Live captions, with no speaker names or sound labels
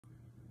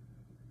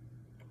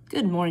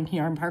Good morning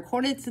here on Park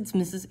Hornets. It's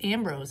Mrs.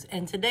 Ambrose,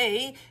 and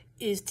today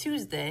is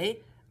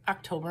Tuesday,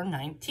 October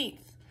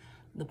 19th.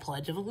 The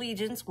Pledge of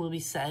Allegiance will be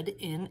said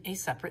in a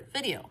separate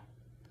video.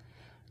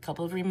 A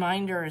couple of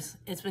reminders.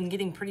 It's been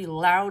getting pretty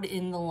loud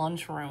in the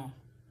lunchroom.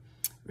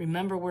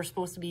 Remember, we're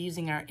supposed to be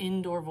using our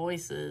indoor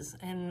voices,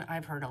 and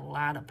I've heard a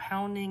lot of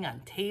pounding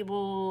on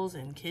tables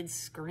and kids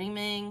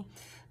screaming.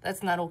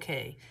 That's not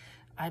okay.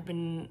 I've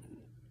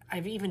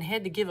even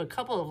had to give a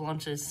couple of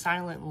lunches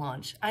silent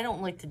lunch. I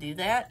don't like to do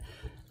that.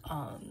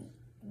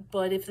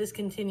 But if this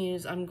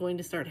continues, I'm going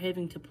to start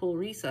having to pull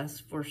recess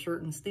for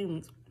certain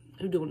students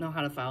who don't know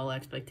how to follow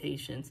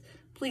expectations.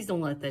 Please don't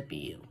let that be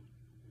you.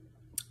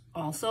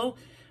 Also,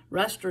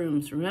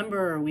 restrooms.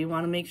 Remember, we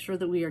want to make sure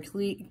that we are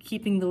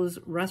keeping those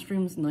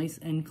restrooms nice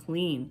and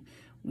clean.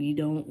 We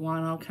don't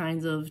want all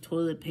kinds of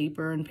toilet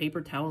paper and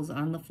paper towels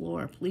on the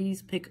floor.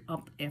 Please pick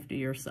up after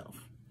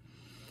yourself.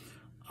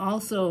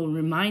 Also,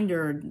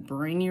 reminder,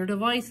 bring your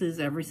devices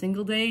every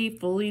single day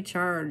fully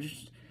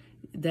charged.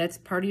 That's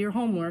part of your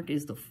homework,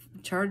 is to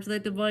charge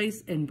that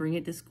device and bring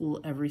it to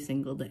school every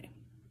single day.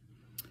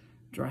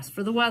 Dress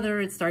for the weather.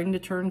 It's starting to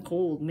turn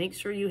cold. Make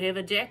sure you have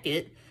a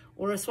jacket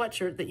or a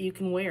sweatshirt that you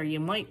can wear. You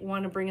might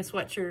want to bring a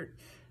sweatshirt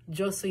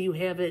just so you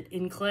have it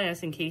in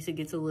class in case it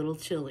gets a little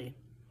chilly.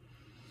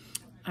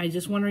 I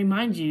just want to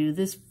remind you,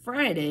 this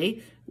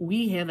Friday,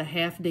 we have a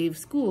half day of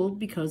school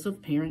because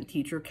of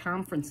parent-teacher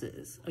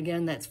conferences.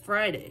 Again, that's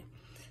Friday.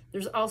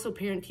 There's also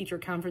parent-teacher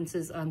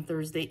conferences on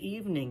Thursday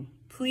evening.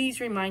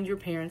 Please remind your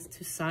parents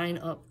to sign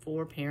up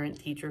for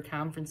parent-teacher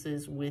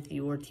conferences with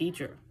your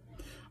teacher.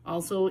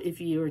 Also,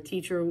 if your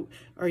teacher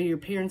or your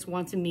parents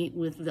want to meet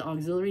with the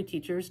auxiliary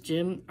teachers,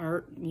 gym,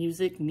 art,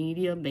 music,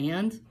 media,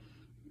 band,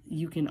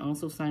 you can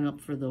also sign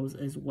up for those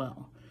as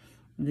well.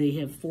 They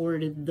have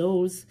forwarded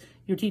those,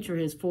 your teacher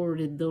has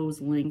forwarded those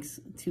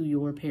links to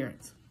your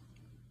parents.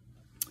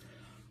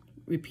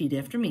 Repeat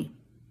after me.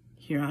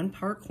 Here on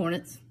Park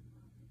Hornets,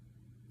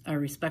 are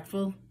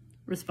respectful,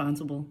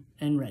 responsible,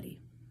 and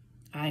ready.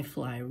 I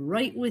fly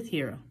right with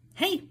Hero.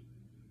 Hey,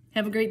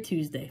 have a great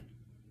Tuesday.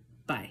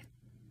 Bye.